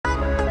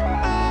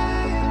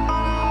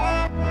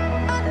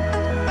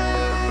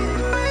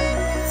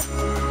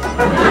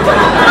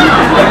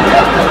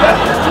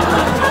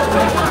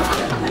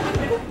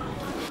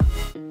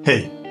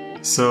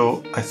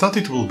So I thought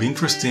it will be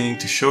interesting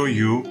to show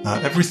you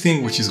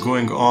everything which is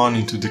going on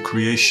into the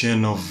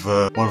creation of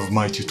one of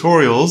my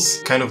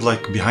tutorials, kind of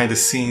like behind the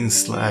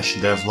scenes /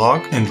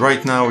 devlog. And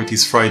right now it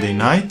is Friday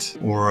night,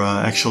 or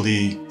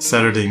actually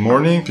Saturday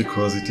morning,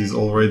 because it is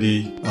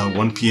already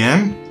 1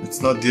 p.m.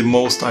 It's not the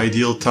most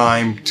ideal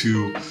time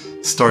to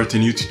start a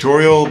new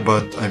tutorial,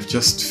 but I've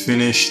just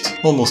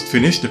almost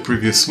finished the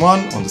previous one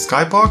on the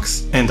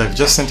Skybox, and I've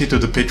just sent it to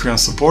the Patreon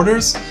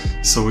supporters,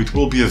 so it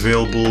will be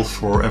available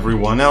for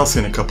everyone else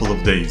in a couple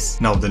of days.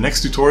 Now, the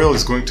next tutorial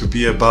is going to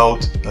be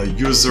about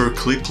user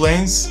clip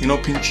lanes in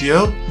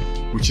OpenGL,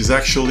 which is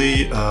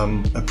actually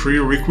a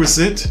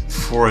prerequisite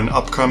for an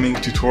upcoming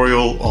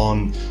tutorial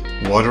on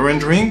water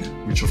rendering,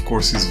 which of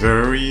course is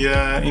very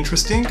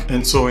interesting.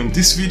 And so in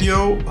this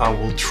video I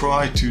will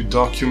try to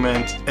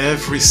document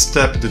every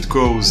step that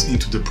goes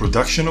into the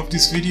production of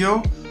this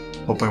video.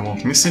 Hope I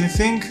won't miss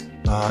anything.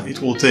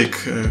 It will take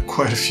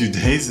quite a few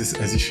days,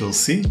 as you shall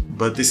see,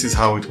 but this is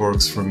how it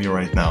works for me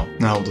right now.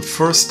 Now, the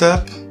first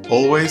step,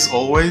 always,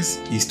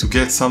 is to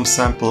get some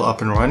sample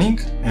up and running,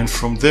 and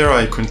from there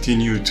I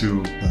continue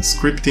to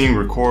scripting,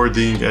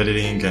 recording,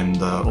 editing,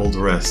 and all the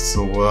rest.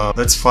 So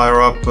let's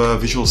fire up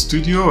Visual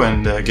Studio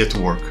and get to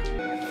work.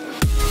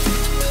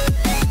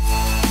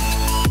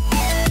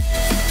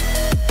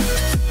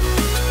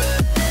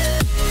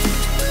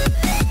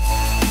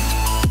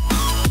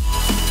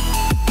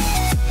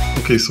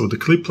 Okay, so the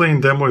clip plane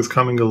demo is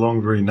coming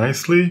along very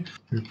nicely.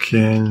 You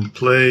can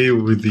play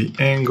with the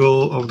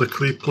angle of the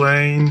clip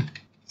plane,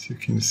 as you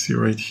can see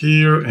right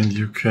here, and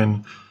you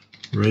can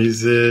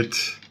raise it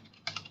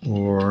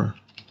or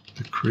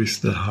decrease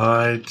the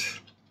height.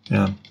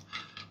 Yeah,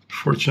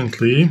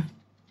 fortunately,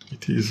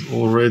 it is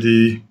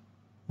already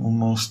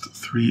almost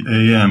 3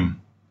 a.m.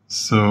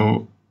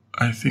 So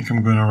I think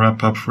I'm going to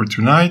wrap up for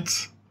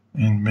tonight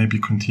and maybe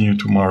continue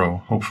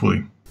tomorrow,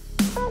 hopefully.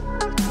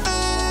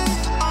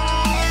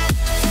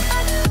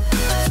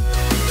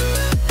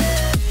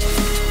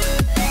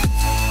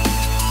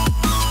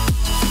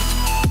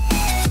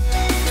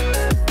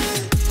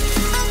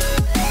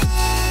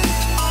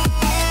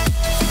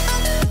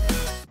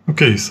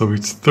 Okay, so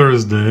it's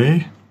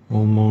Thursday,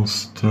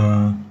 almost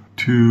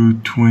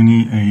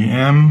 2:20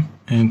 a.m.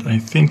 and I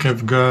think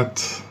I've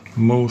got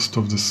most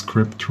of the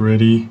script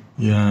ready.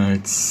 Yeah,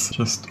 it's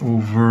just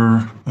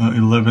over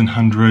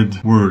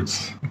 1100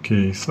 words.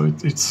 Okay, so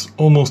it's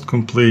almost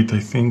complete. I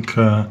think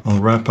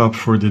I'll wrap up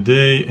for the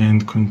day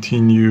and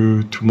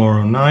continue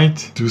tomorrow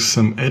night, do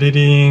some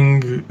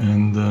editing,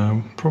 and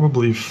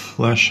probably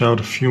flash out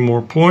a few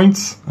more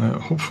points.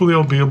 Hopefully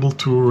I'll be able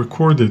to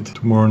record it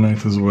tomorrow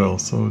night as well,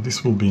 so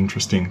this will be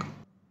interesting.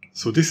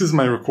 So this is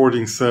my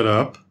recording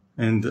setup,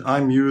 and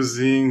I'm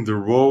using the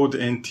Rode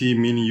NT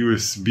Mini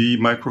USB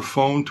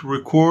microphone to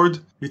record.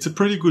 It's a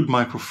pretty good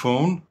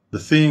microphone.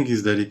 The thing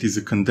is that it is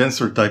a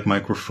condenser type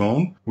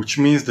microphone, which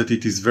means that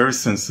it is very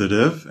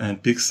sensitive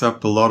and picks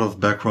up a lot of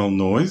background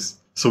noise.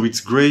 So it's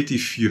great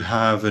if you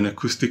have an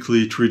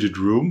acoustically treated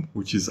room,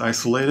 which is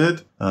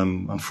isolated.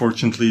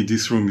 Unfortunately,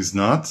 this room is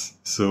not.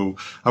 So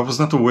I was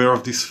not aware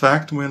of this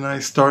fact when I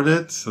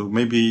started. So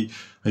maybe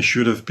I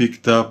should have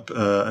picked up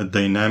a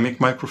dynamic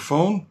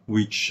microphone,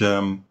 which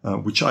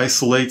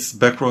isolates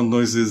background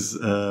noises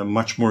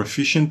much more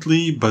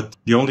efficiently. But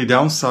the only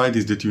downside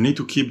is that you need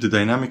to keep the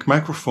dynamic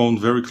microphone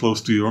very close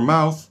to your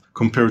mouth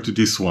compared to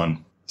this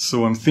one.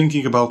 So I'm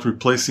thinking about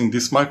replacing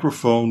this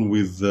microphone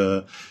with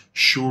the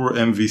Shure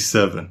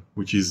MV7,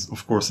 which is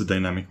of course a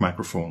dynamic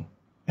microphone.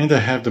 And I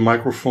have the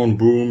microphone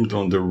boomed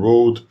on the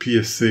Rode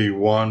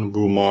PSA-1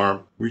 boom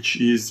arm, which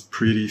is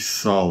pretty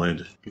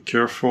solid. Be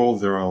careful,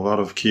 there are a lot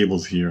of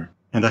cables here.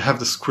 And I have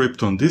the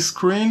script on this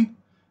screen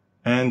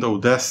and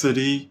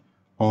Audacity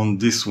on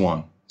this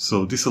one.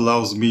 So this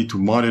allows me to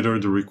monitor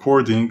the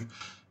recording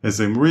as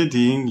I'm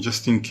reading,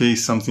 just in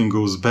case something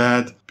goes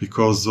bad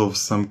because of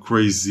some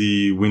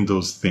crazy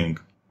Windows thing.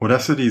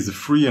 Audacity is a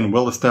free and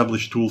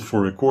well-established tool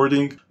for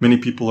recording. Many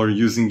people are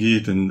using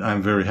it and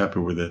I'm very happy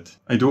with it.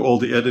 I do all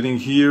the editing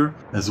here,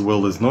 as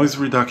well as noise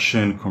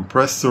reduction,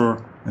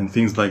 compressor, and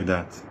things like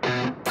that.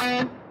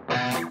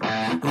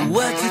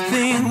 What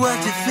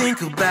you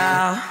think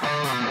about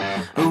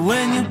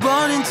when you're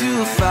born into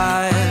a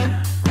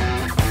fire?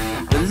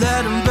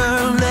 Let them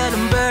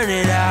burn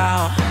it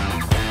out.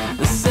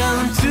 Sell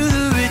them to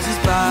the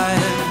richest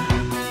buyer.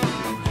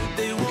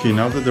 Okay,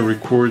 now that the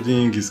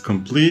recording is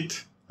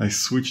complete, I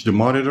switched the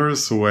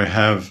monitors, so I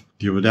have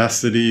the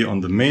Audacity on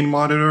the main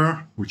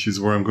monitor, which is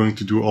where I'm going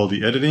to do all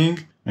the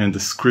editing, and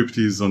the script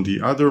is on the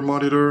other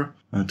monitor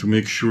to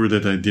make sure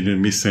that I didn't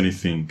miss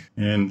anything.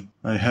 And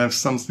I have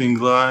something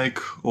like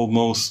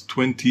almost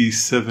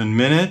 27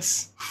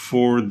 minutes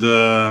for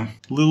the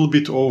little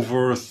bit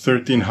over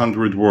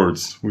 1300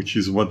 words, which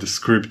is what the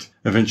script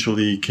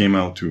eventually came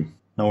out to.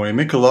 Now, I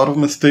make a lot of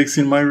mistakes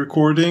in my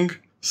recording,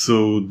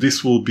 so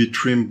this will be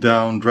trimmed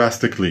down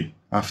drastically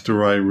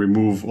after I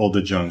remove all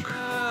the junk.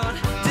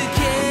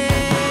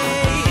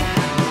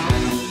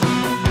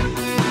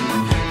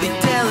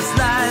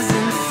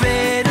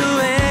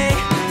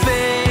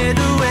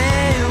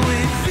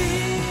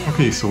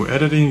 Okay, so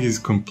editing is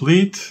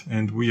complete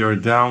and we are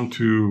down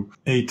to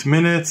 8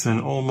 minutes and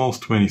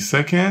almost 20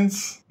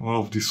 seconds. All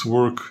of this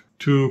work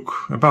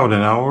took about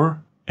an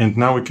hour, and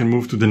now we can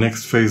move to the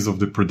next phase of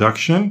the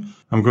production.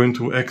 I'm going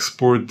to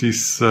export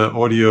this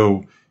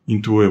audio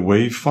into a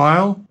WAV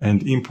file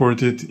and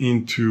import it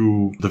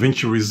into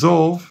DaVinci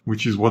Resolve,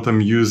 which is what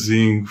I'm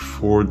using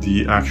for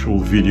the actual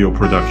video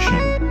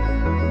production.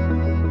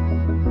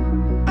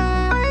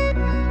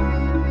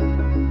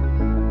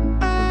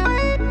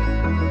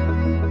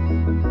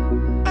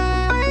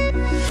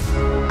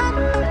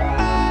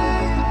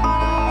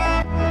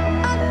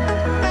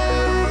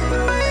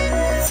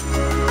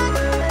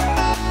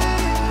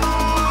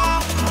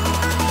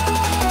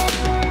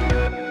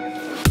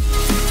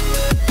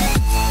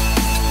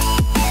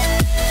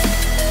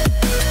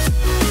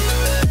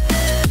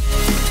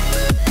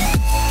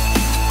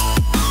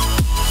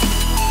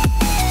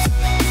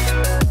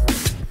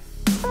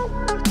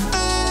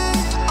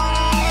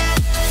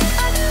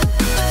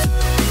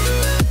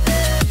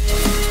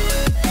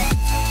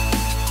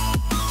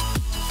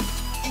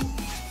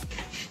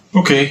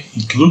 Okay,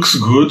 it looks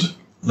good.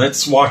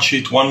 Let's watch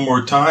it one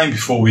more time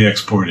before we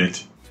export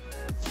it.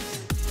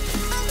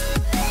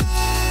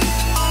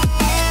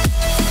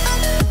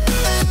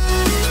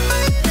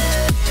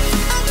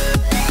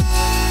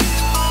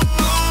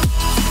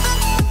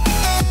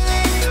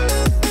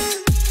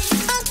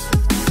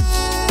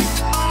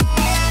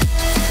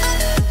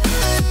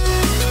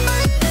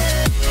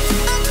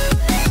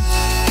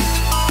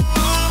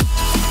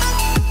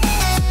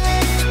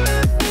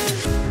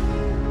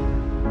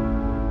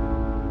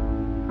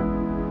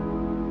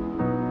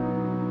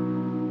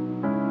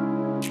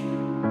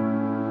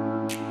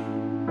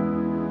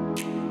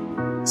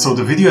 So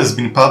the video has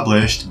been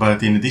published,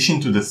 but in addition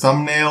to the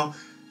thumbnail,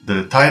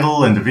 the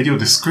title and the video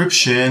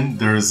description,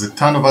 there's a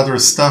ton of other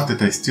stuff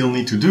that I still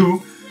need to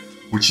do,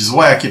 which is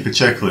why I keep a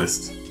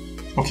checklist.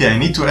 Okay, I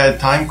need to add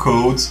time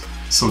codes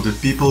so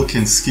that people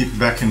can skip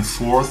back and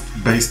forth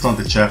based on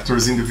the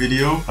chapters in the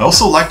video. I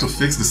also like to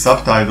fix the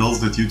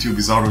subtitles that YouTube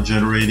is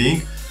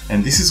auto-generating,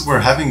 and this is where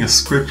having a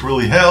script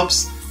really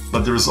helps,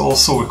 but there's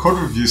also a code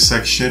review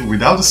section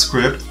without a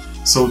script,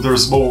 so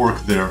there's more work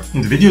there.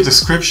 In the video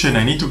description,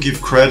 I need to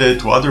give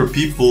credit to other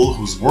people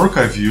whose work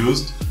I've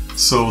used,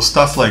 so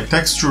stuff like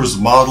textures,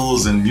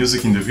 models, and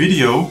music in the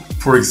video.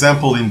 For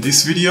example, in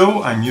this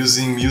video, I'm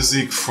using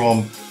music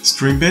from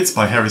Stream Bits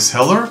by Harris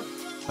Heller.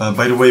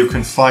 By the way, you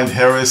can find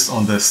Harris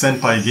on the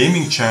Senpai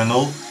Gaming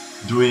channel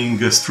doing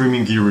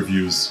streaming gear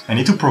reviews. I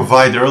need to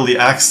provide early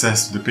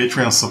access to the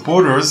Patreon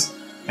supporters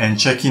and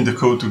check in the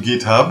code to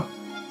GitHub.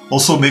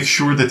 Also make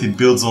sure that it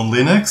builds on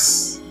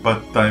Linux,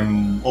 but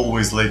I'm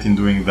always late in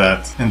doing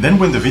that. And then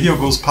when the video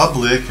goes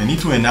public, I need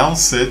to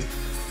announce it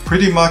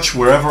pretty much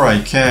wherever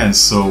I can.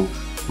 So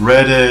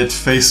Reddit,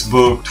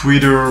 Facebook,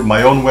 Twitter,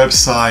 my own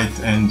website,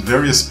 and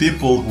various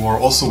people who are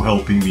also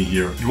helping me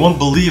here. You won't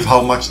believe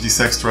how much this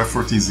extra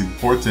effort is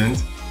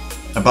important.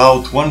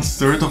 About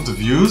 1/3 of the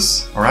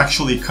views are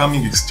actually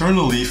coming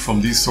externally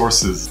from these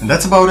sources. And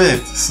that's about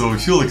it. So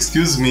if you'll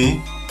excuse me,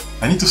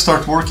 I need to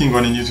start working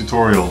on a new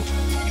tutorial.